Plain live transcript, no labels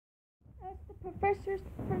Unless the professors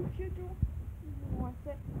from future wants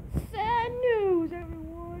it. Sad news,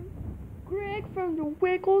 everyone. Greg from the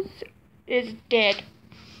Wiggles is dead.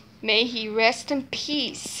 May he rest in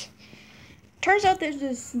peace. Turns out there's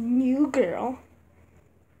this new girl.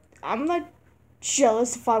 I'm not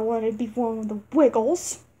jealous if I wanted to be one of the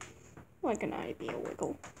Wiggles. Why can I be a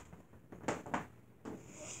Wiggle?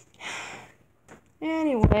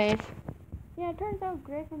 Anyways, yeah, it turns out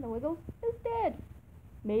Greg from the Wiggles is dead.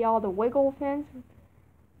 May all the Wiggle fans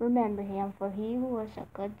remember him, for he was a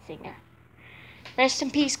good singer. Rest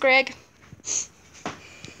in peace, Greg.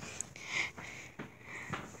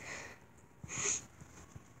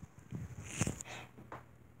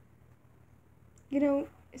 You know,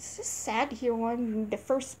 it's just sad to hear one of the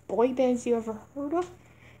first boy bands you ever heard of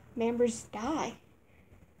members die.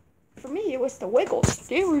 For me, it was the Wiggles.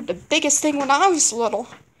 They were the biggest thing when I was little.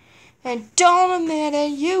 And don't admit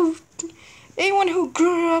it, anyone who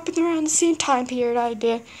grew up around the same time period I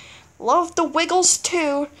did, loved the Wiggles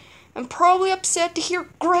too. I'm probably upset to hear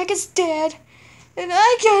Greg is dead. And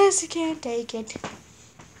I guess I can't take it.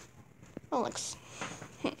 Alex.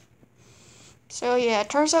 So yeah, it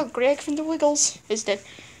turns out Greg from the Wiggles is dead.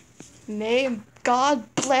 May God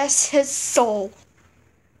bless his soul.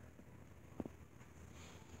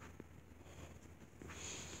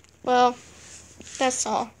 Well, that's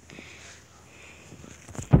all.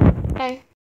 Bye.